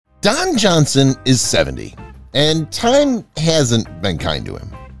Don Johnson is 70, and time hasn't been kind to him.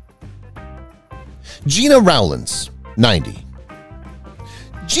 Gina Rowlands, 90.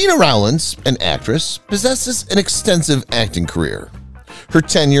 Gina Rowlands, an actress, possesses an extensive acting career. Her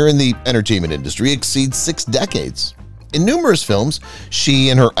tenure in the entertainment industry exceeds 6 decades. In numerous films, she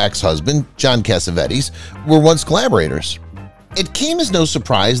and her ex-husband, John Cassavetes, were once collaborators. It came as no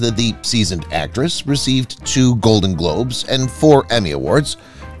surprise that the seasoned actress received 2 Golden Globes and 4 Emmy Awards,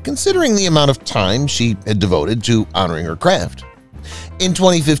 considering the amount of time she had devoted to honoring her craft. In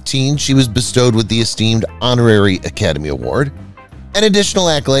 2015, she was bestowed with the esteemed Honorary Academy Award. An additional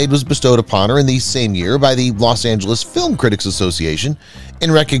accolade was bestowed upon her in the same year by the Los Angeles Film Critics Association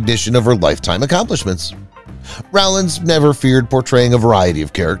in recognition of her lifetime accomplishments. Rowlands never feared portraying a variety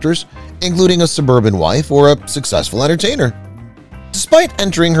of characters, including a suburban wife or a successful entertainer. Despite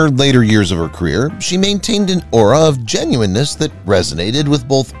entering her later years of her career, she maintained an aura of genuineness that resonated with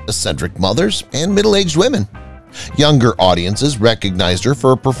both eccentric mothers and middle-aged women. Younger audiences recognized her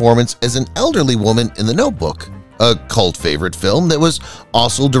for a performance as an elderly woman in The Notebook, a cult favorite film that was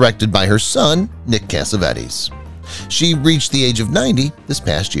also directed by her son, Nick Cassavetes. She reached the age of 90 this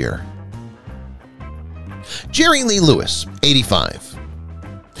past year. Jerry Lee Lewis, 85.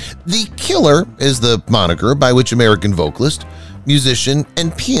 The Killer is the moniker by which American vocalist, musician,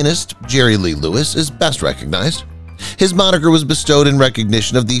 and pianist Jerry Lee Lewis is best recognized. His moniker was bestowed in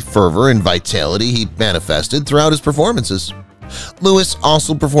recognition of the fervor and vitality he manifested throughout his performances. Lewis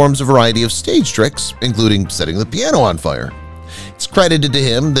also performs a variety of stage tricks, including setting the piano on fire. It's credited to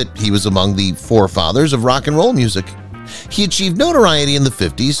him that he was among the forefathers of rock and roll music. He achieved notoriety in the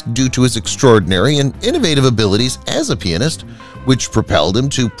 50s due to his extraordinary and innovative abilities as a pianist, which propelled him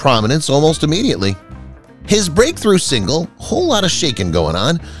to prominence almost immediately. His breakthrough single, Whole Lotta Shakin' Goin'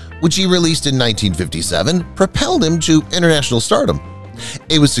 On, which he released in 1957, propelled him to international stardom.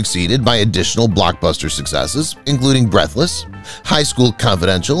 It was succeeded by additional blockbuster successes, including Breathless, High School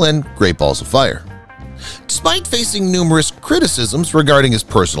Confidential, and Great Balls of Fire. Despite facing numerous criticisms regarding his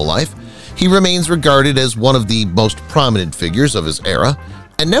personal life, he remains regarded as one of the most prominent figures of his era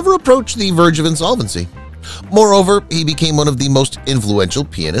and never approached the verge of insolvency. Moreover, he became one of the most influential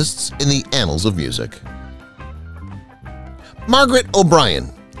pianists in the annals of music. Margaret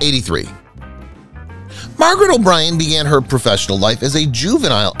O'Brien, 83. Margaret O'Brien began her professional life as a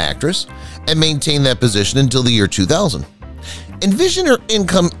juvenile actress and maintained that position until the year 2000. Envision her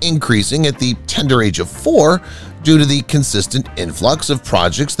income increasing at the tender age of 4 due to the consistent influx of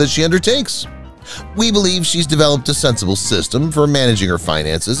projects that she undertakes. We believe she's developed a sensible system for managing her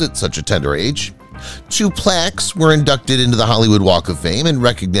finances at such a tender age. 2 plaques were inducted into the Hollywood Walk of Fame in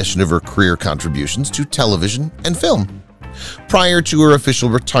recognition of her career contributions to television and film. Prior to her official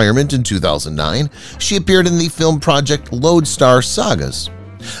retirement in 2009, she appeared in the film project Lodestar Sagas.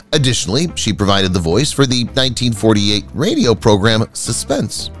 Additionally, she provided the voice for the 1948 radio program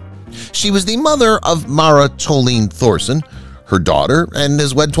Suspense. She was the mother of Mara Toline Thorson, her daughter, and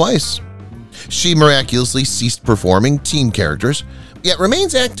is wed twice. She miraculously ceased performing teen characters, yet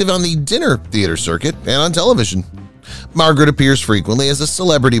remains active on the dinner theater circuit and on television. Margaret appears frequently as a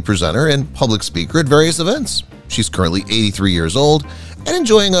celebrity presenter and public speaker at various events. She's currently 83 years old and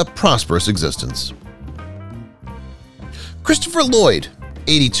enjoying a prosperous existence. Christopher Lloyd,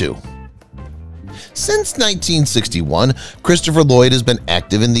 82. Since 1961, Christopher Lloyd has been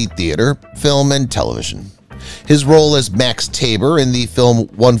active in the theater, film, and television. His role as Max Tabor in the film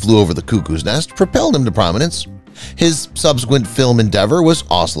One Flew Over the Cuckoo's Nest propelled him to prominence. His subsequent film endeavor was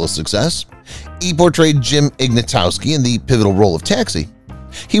also a success. He portrayed Jim Ignatowski in the pivotal role of Taxi.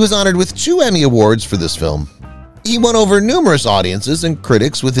 He was honored with 2 Emmy Awards for this film. He won over numerous audiences and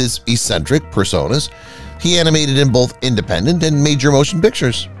critics with his eccentric personas. He animated in both independent and major motion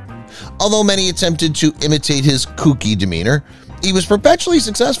pictures. Although many attempted to imitate his kooky demeanor, he was perpetually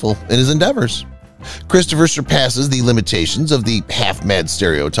successful in his endeavors. Christopher surpasses the limitations of the half-mad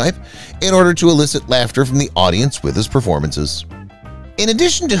stereotype in order to elicit laughter from the audience with his performances. In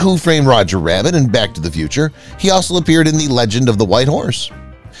addition to Who Framed Roger Rabbit and Back to the Future, he also appeared in The Legend of the White Horse.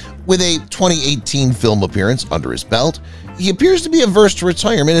 With a 2018 film appearance under his belt, he appears to be averse to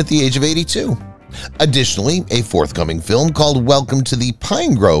retirement at the age of 82. Additionally, a forthcoming film called Welcome to the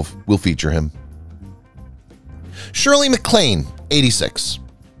Pine Grove will feature him. Shirley MacLaine, 86.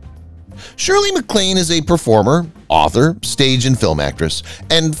 Shirley MacLaine is a performer, author, stage and film actress,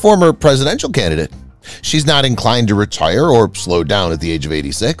 and former presidential candidate. She's not inclined to retire or slow down at the age of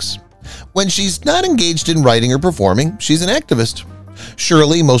 86. When she's not engaged in writing or performing, she's an activist.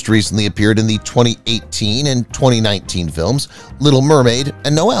 Shirley most recently appeared in the 2018 and 2019 films Little Mermaid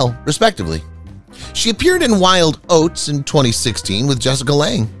and Noelle, respectively. She appeared in Wild Oats in 2016 with Jessica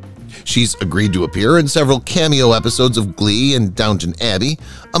Lange. She's agreed to appear in several cameo episodes of Glee and Downton Abbey,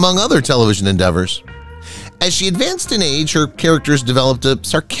 among other television endeavors. As she advanced in age, her characters developed a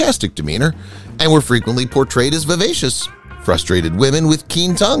sarcastic demeanor and were frequently portrayed as vivacious, frustrated women with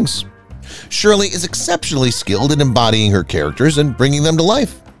keen tongues. Shirley is exceptionally skilled in embodying her characters and bringing them to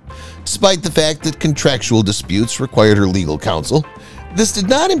life. Despite the fact that contractual disputes required her legal counsel, this did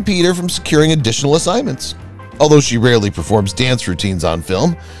not impede her from securing additional assignments. Although she rarely performs dance routines on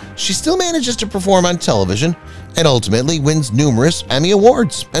film, she still manages to perform on television and ultimately wins numerous Emmy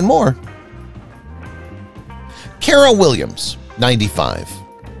Awards and more. Kara Williams, 95.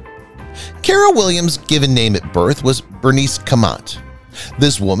 Kara Williams' given name at birth was Bernice Kamat.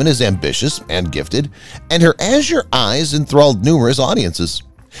 This woman is ambitious and gifted, and her azure eyes enthralled numerous audiences.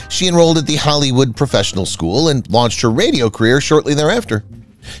 She enrolled at the Hollywood Professional School and launched her radio career shortly thereafter.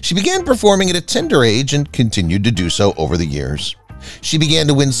 She began performing at a tender age and continued to do so over the years. She began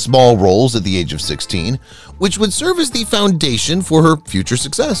to win small roles at the age of 16, which would serve as the foundation for her future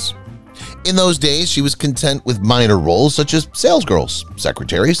success. In those days, she was content with minor roles such as salesgirls,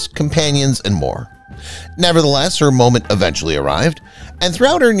 secretaries, companions, and more. Nevertheless, her moment eventually arrived, and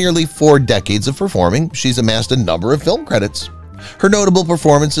throughout her nearly 4 decades of performing, she's amassed a number of film credits. Her notable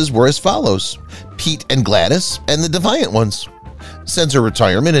performances were as follows: Pete and Gladys and The Defiant Ones. Since her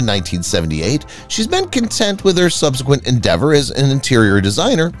retirement in 1978, she's been content with her subsequent endeavor as an interior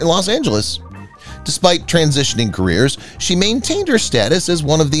designer in Los Angeles. Despite transitioning careers, she maintained her status as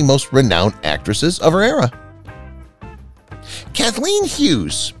one of the most renowned actresses of her era. Kathleen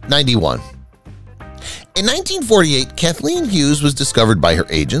Hughes, 91. In 1948, Kathleen Hughes was discovered by her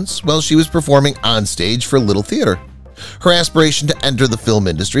agents while she was performing on stage for Little Theater. Her aspiration to enter the film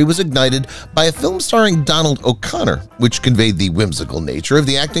industry was ignited by a film starring Donald O'Connor, which conveyed the whimsical nature of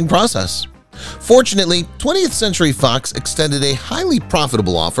the acting process. Fortunately, 20th Century Fox extended a highly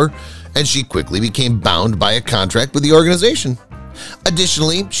profitable offer, and she quickly became bound by a contract with the organization.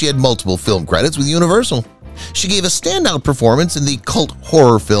 Additionally, she had multiple film credits with Universal. She gave a standout performance in the cult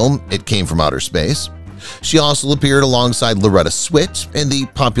horror film It Came from Outer Space. She also appeared alongside Loretta Swit in the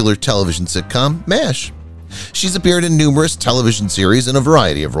popular television sitcom MASH. She's appeared in numerous television series in a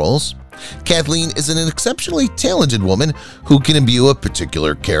variety of roles. Kathleen is an exceptionally talented woman who can imbue a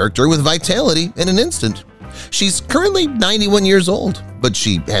particular character with vitality in an instant. She's currently 91 years old, but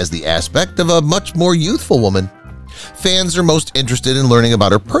she has the aspect of a much more youthful woman. Fans are most interested in learning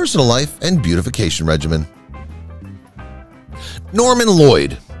about her personal life and beautification regimen. Norman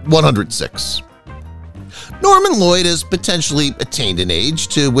Lloyd, 106. Norman Lloyd has potentially attained an age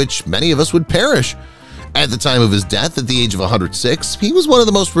to which many of us would perish. At the time of his death, at the age of 106, he was one of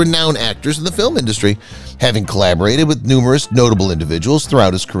the most renowned actors in the film industry, having collaborated with numerous notable individuals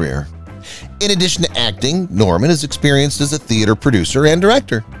throughout his career. In addition to acting, Norman is experienced as a theater producer and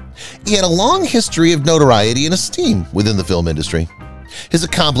director. He had a long history of notoriety and esteem within the film industry. His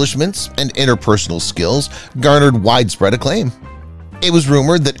accomplishments and interpersonal skills garnered widespread acclaim. It was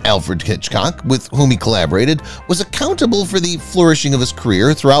rumored that Alfred Hitchcock, with whom he collaborated, was accountable for the flourishing of his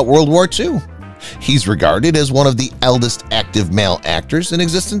career throughout World War II. He's regarded as one of the eldest active male actors in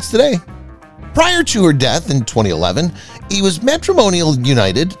existence today. Prior to her death in 2011, he was matrimonially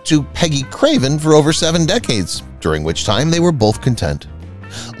united to Peggy Craven for over 7 decades, during which time they were both content.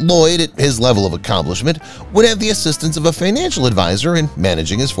 Lloyd, at his level of accomplishment, would have the assistance of a financial advisor in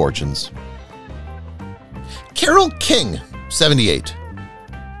managing his fortunes. Carole King, 78.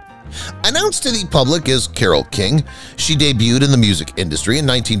 Announced to the public as Carole King, she debuted in the music industry in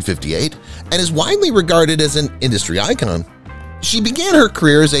 1958 and is widely regarded as an industry icon. She began her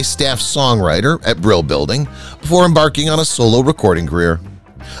career as a staff songwriter at Brill Building before embarking on a solo recording career.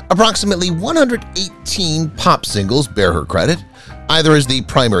 Approximately 118 pop singles bear her credit, either as the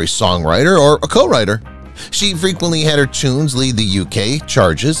primary songwriter or a co-writer. She frequently had her tunes lead the UK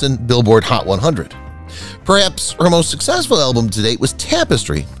charts and Billboard Hot 100. Perhaps her most successful album to date was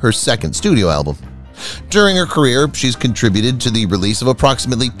Tapestry, her second studio album. During her career, she's contributed to the release of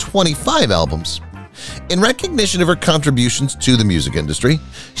approximately 25 albums. In recognition of her contributions to the music industry,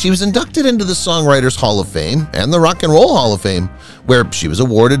 she was inducted into the Songwriters Hall of Fame and the Rock and Roll Hall of Fame, where she was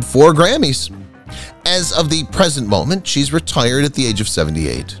awarded 4 Grammys. As of the present moment, she's retired at the age of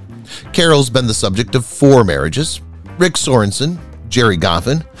 78. Carole's been the subject of 4 marriages. Rick Sorensen, Jerry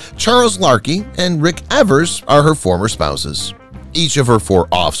Goffin, Charles Larkey, and Rick Evers are her former spouses. Each of her 4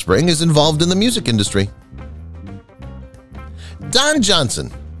 offspring is involved in the music industry. Don Johnson,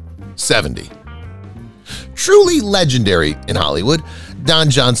 70. Truly legendary in Hollywood, Don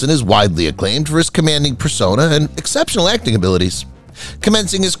Johnson is widely acclaimed for his commanding persona and exceptional acting abilities.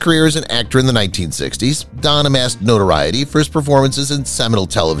 Commencing his career as an actor in the 1960s, Don amassed notoriety for his performances in seminal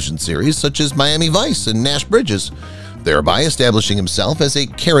television series such as Miami Vice and Nash Bridges, thereby establishing himself as a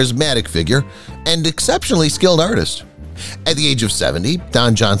charismatic figure and exceptionally skilled artist. At the age of 70,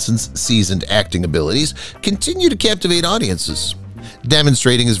 Don Johnson's seasoned acting abilities continue to captivate audiences.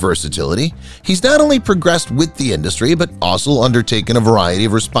 Demonstrating his versatility, he's not only progressed with the industry but also undertaken a variety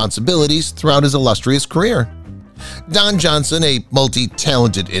of responsibilities throughout his illustrious career. Don Johnson, a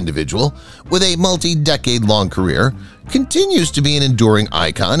multi-talented individual with a multi-decade-long career, continues to be an enduring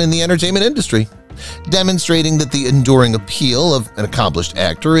icon in the entertainment industry, demonstrating that the enduring appeal of an accomplished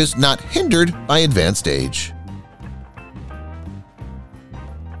actor is not hindered by advanced age.